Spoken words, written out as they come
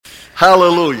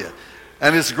Hallelujah.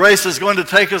 And His grace is going to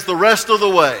take us the rest of the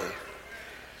way.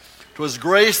 'Twas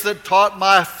grace that taught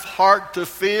my heart to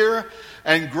fear,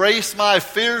 and grace my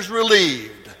fears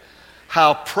relieved.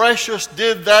 How precious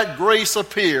did that grace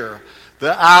appear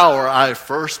the hour I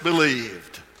first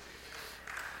believed.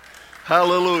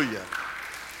 Hallelujah.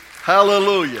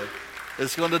 Hallelujah.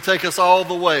 It's going to take us all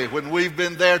the way. When we've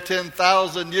been there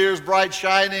 10,000 years, bright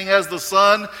shining as the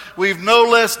sun, we've no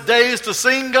less days to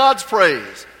sing God's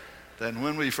praise than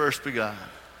when we first began.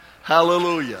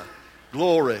 Hallelujah.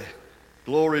 Glory.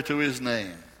 Glory to His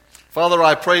name. Father,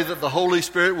 I pray that the Holy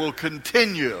Spirit will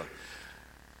continue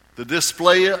the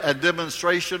display and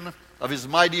demonstration of His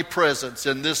mighty presence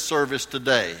in this service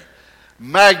today.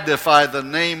 Magnify the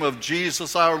name of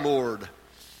Jesus our Lord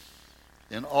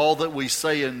in all that we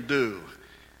say and do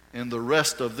in the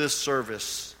rest of this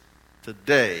service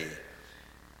today.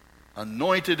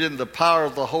 Anointed in the power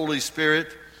of the Holy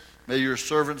Spirit, may your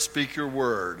servant speak your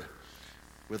word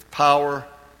with power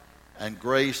and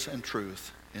grace and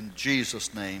truth. In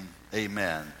Jesus' name,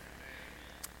 amen.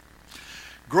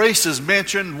 Grace is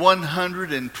mentioned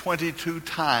 122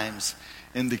 times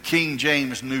in the King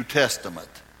James New Testament.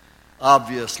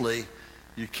 Obviously,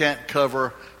 you can't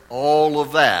cover all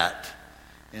of that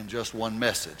in just one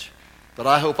message. But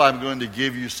I hope I'm going to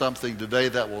give you something today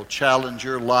that will challenge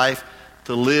your life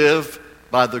to live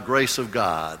by the grace of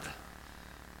God.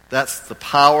 That's the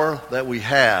power that we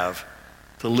have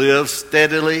to live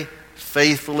steadily,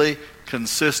 faithfully,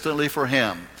 consistently for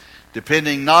Him,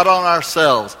 depending not on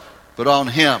ourselves, but on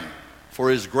Him for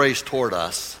His grace toward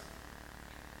us.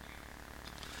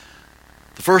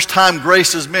 The first time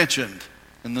grace is mentioned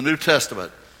in the New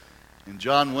Testament, in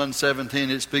John 1:17,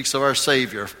 it speaks of our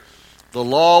Savior. The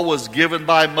law was given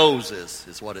by Moses,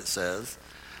 is what it says,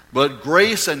 but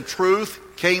grace and truth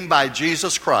came by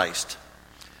Jesus Christ.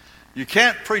 You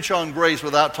can't preach on grace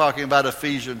without talking about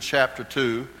Ephesians chapter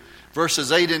 2.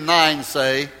 Verses 8 and 9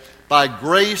 say, by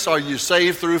grace are you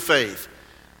saved through faith,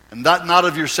 and that not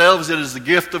of yourselves, it is the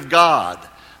gift of God,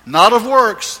 not of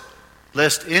works,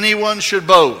 lest anyone should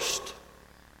boast.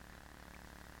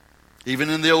 Even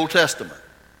in the Old Testament,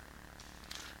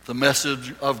 the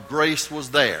message of grace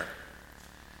was there.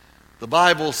 The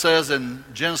Bible says in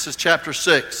Genesis chapter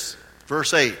 6,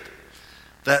 verse 8,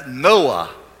 that Noah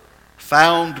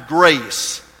found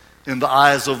grace in the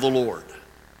eyes of the Lord.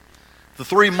 The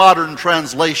three modern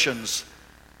translations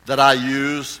that I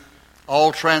use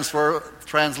all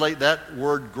translate that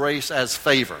word grace as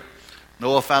favor.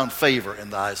 Noah found favor in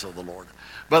the eyes of the Lord.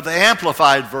 But the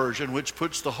Amplified Version, which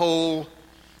puts the whole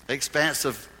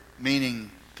expansive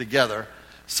meaning together,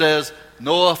 says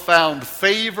Noah found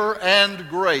favor and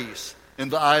grace in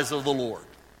the eyes of the Lord.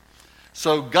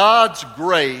 So God's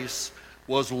grace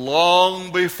was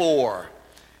long before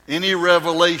any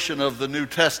revelation of the New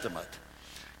Testament.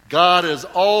 God has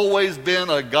always been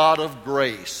a God of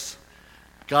grace,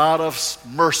 God of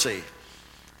mercy,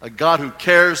 a God who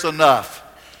cares enough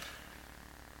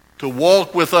to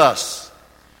walk with us,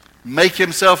 make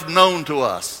Himself known to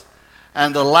us,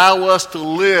 and allow us to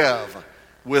live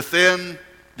within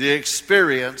the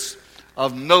experience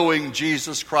of knowing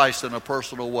Jesus Christ in a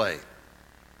personal way.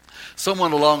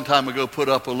 Someone a long time ago put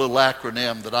up a little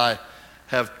acronym that I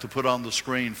have to put on the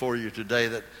screen for you today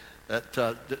that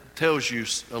tells you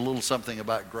a little something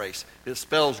about grace. It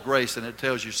spells grace and it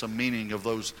tells you some meaning of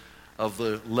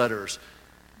the letters.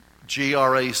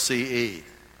 GRACE,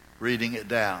 reading it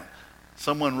down.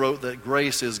 Someone wrote that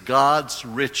grace is God's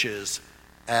riches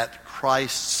at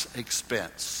Christ's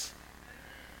expense.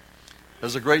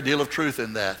 There's a great deal of truth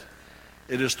in that.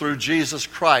 It is through Jesus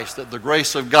Christ that the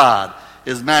grace of God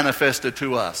is manifested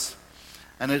to us.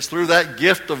 And it's through that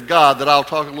gift of God that I'll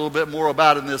talk a little bit more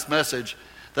about in this message,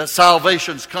 that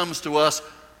salvation comes to us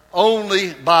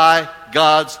only by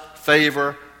God's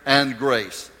favor and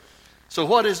grace. So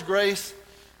what is grace?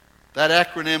 That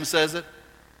acronym says it.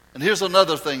 And here's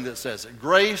another thing that says it.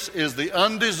 Grace is the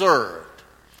undeserved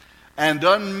and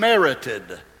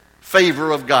unmerited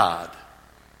favor of God.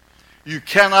 You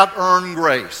cannot earn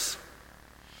grace.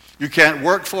 You can't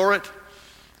work for it.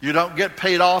 You don't get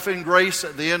paid off in grace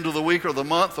at the end of the week or the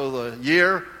month or the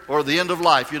year or the end of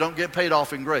life. You don't get paid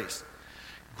off in grace.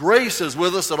 Grace is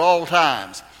with us at all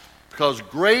times because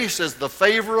grace is the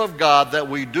favor of God that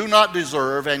we do not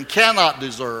deserve and cannot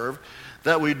deserve,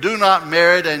 that we do not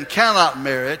merit and cannot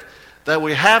merit, that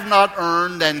we have not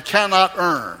earned and cannot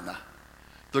earn.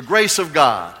 The grace of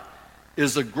God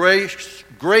is the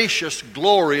gracious,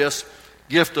 glorious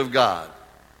gift of God.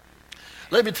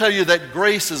 Let me tell you that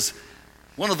grace is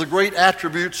one of the great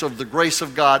attributes of the grace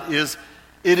of God is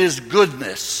it is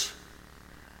goodness.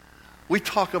 We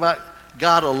talk about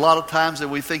God a lot of times that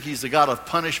we think He's a God of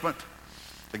punishment,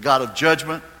 a God of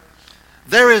judgment.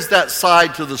 There is that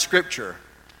side to the Scripture,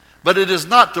 but it is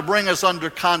not to bring us under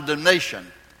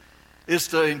condemnation. It's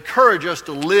to encourage us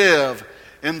to live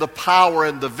in the power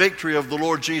and the victory of the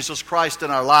Lord Jesus Christ in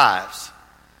our lives.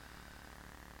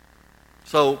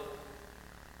 So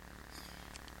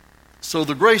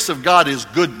the grace of God is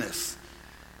goodness.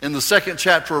 In the 2nd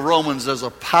chapter of Romans, there's a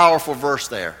powerful verse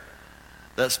there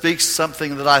that speaks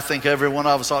something that I think every one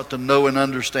of us ought to know and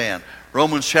understand.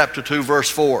 Romans chapter 2, verse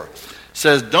 4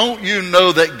 says, "Don't you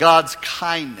know that God's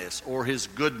kindness or His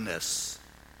goodness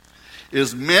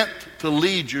is meant to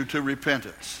lead you to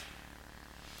repentance?"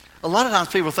 A lot of times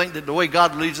people think that the way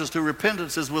God leads us to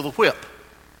repentance is with a whip.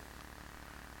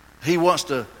 He wants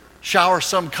to shower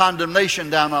some condemnation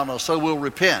down on us so we'll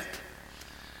repent.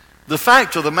 The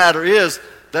fact of the matter is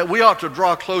that we ought to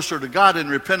draw closer to God in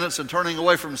repentance and turning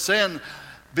away from sin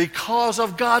because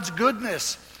of God's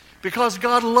goodness, because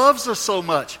God loves us so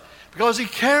much, because He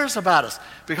cares about us,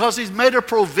 because He's made a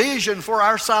provision for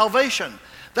our salvation.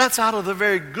 That's out of the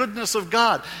very goodness of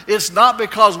God. It's not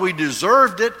because we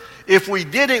deserved it. If we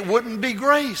did, it wouldn't be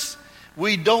grace.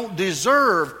 We don't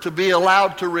deserve to be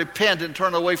allowed to repent and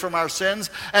turn away from our sins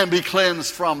and be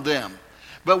cleansed from them.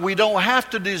 But we don't have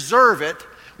to deserve it.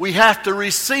 We have to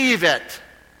receive it.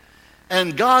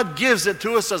 And God gives it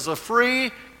to us as a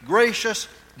free, gracious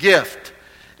gift.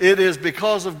 It is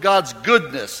because of God's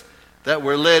goodness that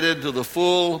we're led into the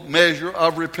full measure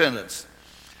of repentance.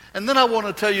 And then I want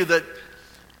to tell you that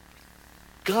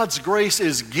God's grace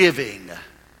is giving.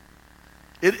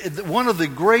 One of the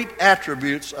great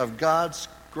attributes of God's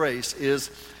grace is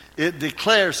it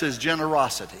declares His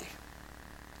generosity.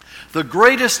 The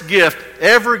greatest gift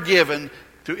ever given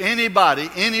to anybody,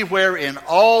 anywhere in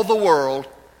all the world,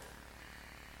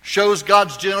 shows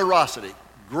God's generosity.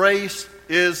 Grace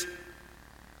is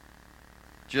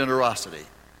generosity.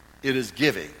 It is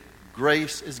giving.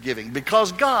 Grace is giving.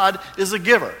 Because God is a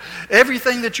giver.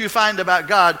 Everything that you find about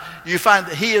God, you find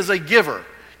that He is a giver.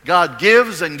 God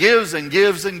gives and gives and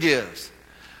gives and gives.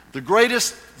 The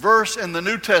greatest verse in the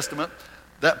New Testament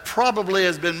that probably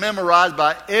has been memorized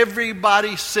by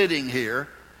everybody sitting here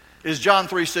is John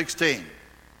 3:16.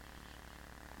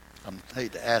 I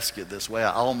hate to ask it this way.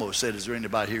 I almost said, is there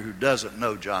anybody here who doesn't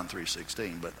know John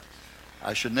 3:16? But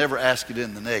I should never ask it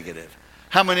in the negative.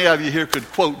 How many of you here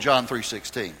could quote John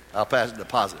 3:16? I'll pass it to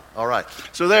positive. All right.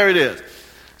 So there it is.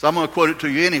 So I'm going to quote it to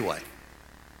you anyway.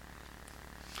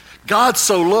 God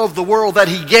so loved the world that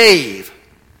He gave.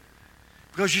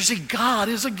 Because you see, God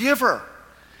is a giver.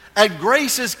 And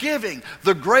grace is giving.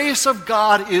 The grace of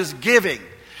God is giving.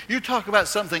 You talk about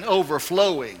something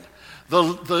overflowing.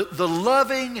 The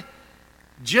loving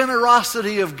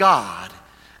generosity of God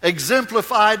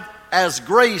exemplified as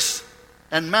grace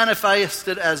and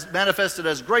manifested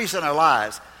as grace in our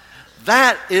lives.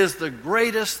 That is the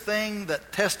greatest thing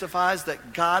that testifies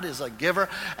that God is a giver.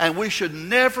 And we should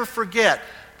never forget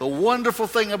the wonderful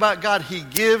thing about God. He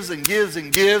gives and gives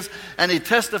and gives. And He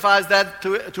testifies that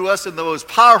to us in the most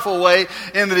powerful way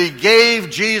in that He gave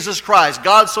Jesus Christ.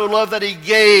 God so loved that He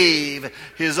gave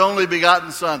His only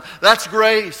begotten Son. That's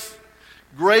grace.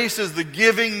 Grace is the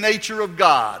giving nature of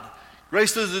God.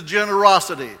 Grace is the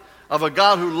generosity of a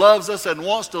God who loves us and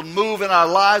wants to move in our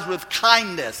lives with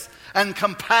kindness and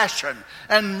compassion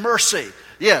and mercy.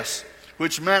 Yes,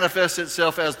 which manifests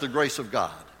itself as the grace of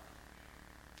God.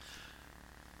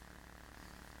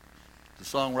 The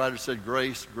songwriter said,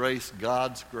 grace, grace,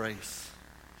 God's grace.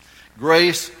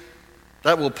 Grace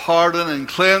that will pardon and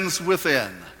cleanse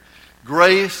within.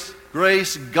 Grace,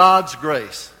 grace, God's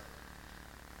grace.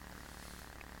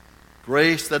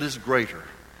 Grace that is greater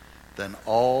than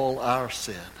all our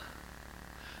sin.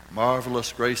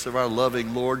 Marvelous grace of our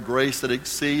loving Lord, grace that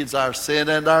exceeds our sin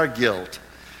and our guilt.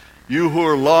 You who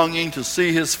are longing to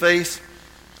see His face,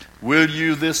 will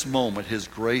you this moment His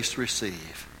grace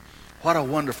receive? What a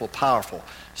wonderful, powerful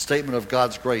statement of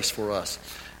God's grace for us.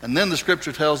 And then the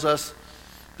Scripture tells us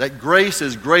that grace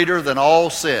is greater than all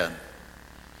sin.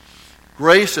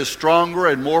 Grace is stronger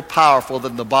and more powerful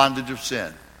than the bondage of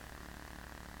sin.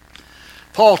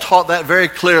 Paul taught that very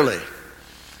clearly.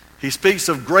 He speaks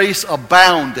of grace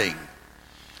abounding.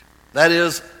 That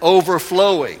is,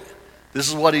 overflowing. This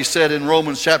is what he said in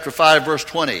Romans chapter 5, verse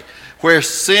 20. Where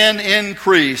sin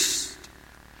increased,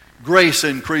 grace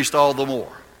increased all the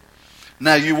more.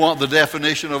 Now you want the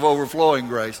definition of overflowing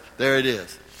grace. There it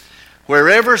is.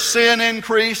 Wherever sin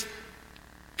increased,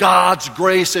 God's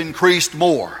grace increased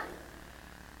more.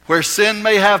 Where sin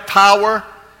may have power,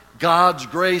 God's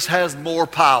grace has more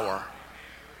power.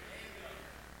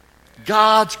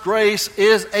 God's grace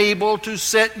is able to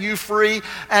set you free,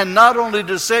 and not only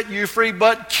to set you free,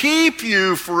 but keep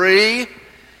you free.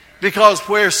 Because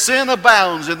where sin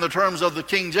abounds, in the terms of the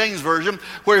King James Version,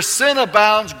 where sin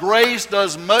abounds, grace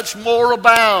does much more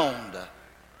abound.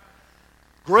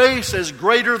 Grace is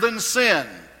greater than sin.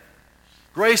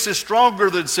 Grace is stronger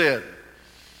than sin.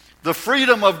 The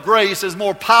freedom of grace is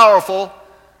more powerful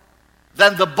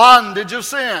than the bondage of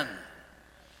sin.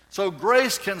 So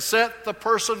grace can set the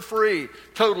person free,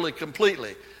 totally,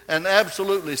 completely, and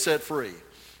absolutely set free.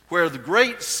 Where the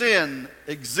great sin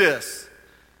exists,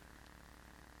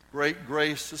 great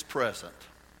grace is present.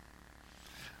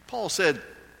 Paul said,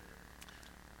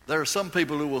 there are some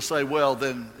people who will say, well,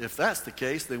 then if that's the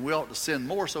case, then we ought to sin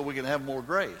more so we can have more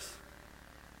grace.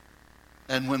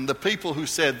 And when the people who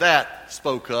said that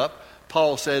spoke up,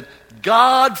 Paul said,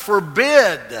 God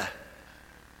forbid.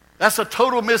 That's a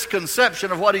total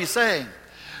misconception of what he's saying.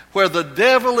 Where the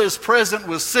devil is present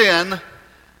with sin,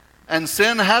 and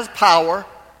sin has power,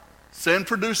 sin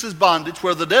produces bondage.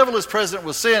 Where the devil is present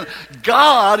with sin,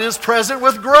 God is present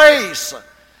with grace.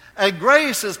 And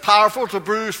grace is powerful to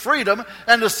produce freedom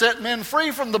and to set men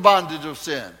free from the bondage of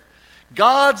sin.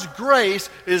 God's grace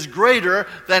is greater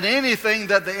than anything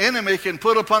that the enemy can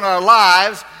put upon our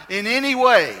lives in any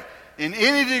way, in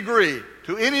any degree,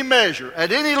 to any measure,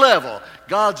 at any level.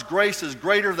 God's grace is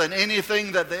greater than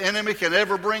anything that the enemy can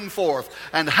ever bring forth.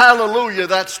 And hallelujah,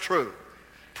 that's true.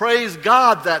 Praise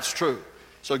God, that's true.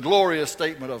 It's a glorious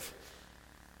statement of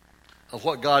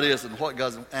what God is and what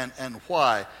God and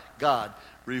why God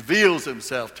reveals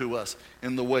himself to us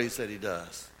in the ways that he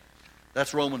does.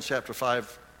 That's Romans chapter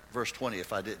 5, verse 20,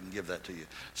 if I didn't give that to you.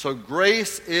 So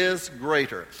grace is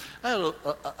greater. I had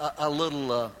a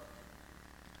little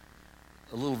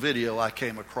video I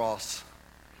came across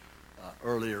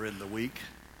earlier in the week,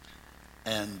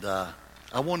 and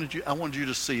I wanted you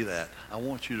to see that. I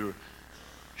want you to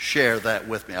share that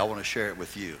with me. I want to share it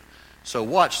with you. So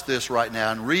watch this right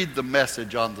now and read the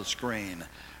message on the screen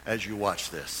as you watch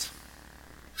this.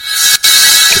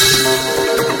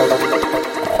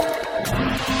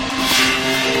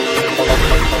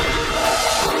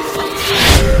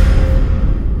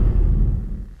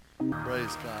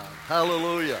 Praise God.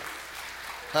 Hallelujah.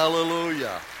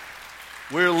 Hallelujah.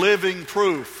 We're living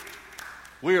proof.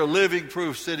 We are living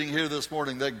proof sitting here this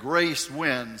morning that grace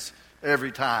wins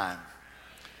every time.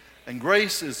 And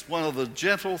grace is one of the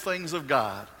gentle things of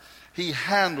God. He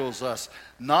handles us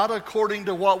not according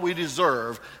to what we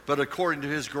deserve, but according to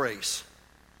his grace.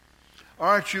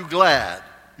 Aren't you glad,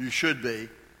 you should be,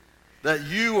 that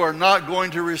you are not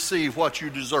going to receive what you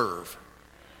deserve?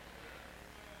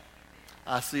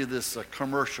 I see this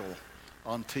commercial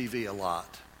on TV a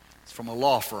lot. It's from a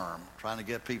law firm trying to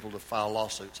get people to file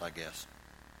lawsuits, I guess.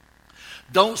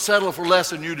 Don't settle for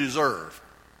less than you deserve.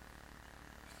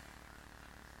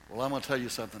 Well, I'm going to tell you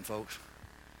something, folks.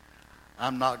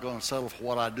 I'm not going to settle for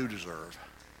what I do deserve.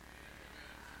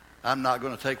 I'm not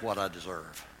going to take what I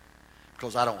deserve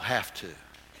because I don't have to.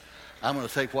 I'm going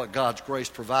to take what God's grace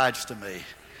provides to me.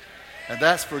 And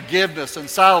that's forgiveness and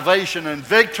salvation and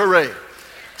victory.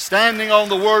 Standing on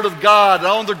the Word of God, and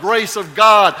on the grace of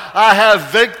God, I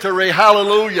have victory.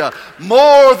 Hallelujah.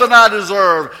 More than I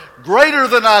deserve, greater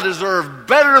than I deserve,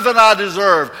 better than I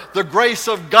deserve. The grace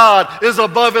of God is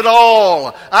above it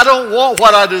all. I don't want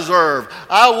what I deserve.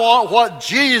 I want what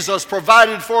Jesus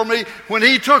provided for me when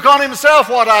he took on himself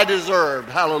what I deserved.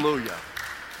 Hallelujah.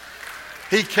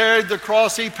 He carried the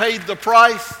cross. He paid the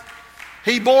price.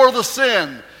 He bore the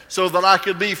sin so that I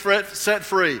could be set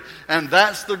free. And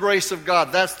that's the grace of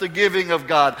God. That's the giving of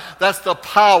God. That's the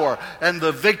power and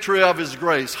the victory of his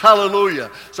grace. Hallelujah.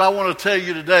 So I want to tell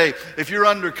you today, if you're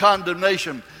under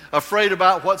condemnation, afraid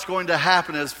about what's going to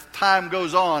happen as time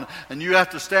goes on, and you have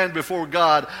to stand before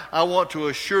God, I want to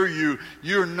assure you,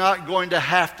 you're not going to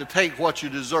have to take what you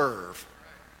deserve.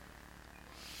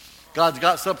 God's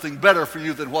got something better for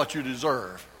you than what you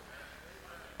deserve.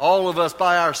 All of us,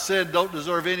 by our sin, don't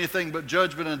deserve anything but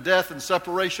judgment and death and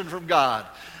separation from God.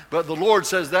 But the Lord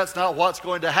says that's not what's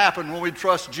going to happen when we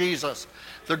trust Jesus.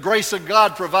 The grace of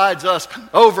God provides us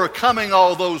overcoming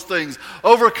all those things,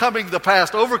 overcoming the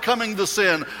past, overcoming the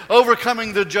sin,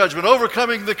 overcoming the judgment,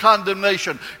 overcoming the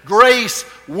condemnation. Grace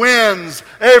wins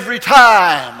every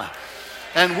time.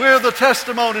 And we're the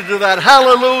testimony to that.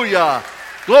 Hallelujah.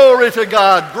 Glory to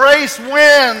God. Grace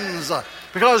wins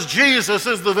because Jesus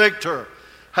is the victor.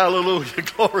 Hallelujah.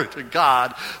 Glory to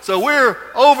God. So we're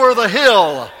over the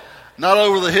hill. Not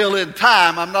over the hill in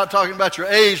time. I'm not talking about your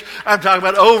age. I'm talking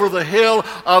about over the hill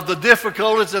of the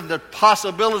difficulties and the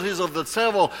possibilities of the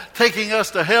devil taking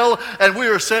us to hell. And we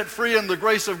are set free in the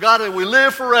grace of God, and we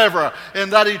live forever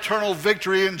in that eternal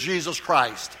victory in Jesus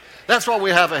Christ. That's what we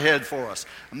have ahead for us.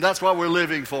 And that's what we're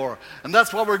living for. And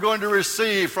that's what we're going to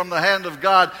receive from the hand of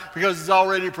God, because He's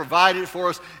already provided for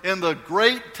us in the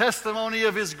great testimony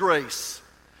of His grace.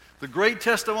 The great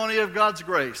testimony of God's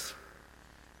grace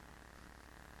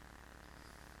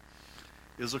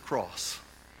is a cross.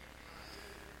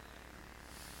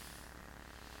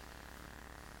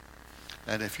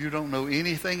 And if you don't know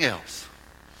anything else,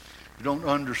 you don't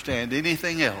understand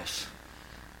anything else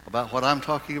about what I'm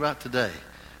talking about today,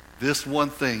 this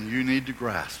one thing you need to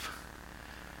grasp: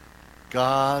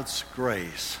 God's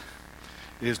grace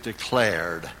is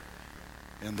declared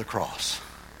in the cross.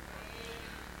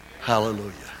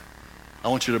 Hallelujah. I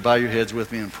want you to bow your heads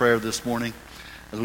with me in prayer this morning.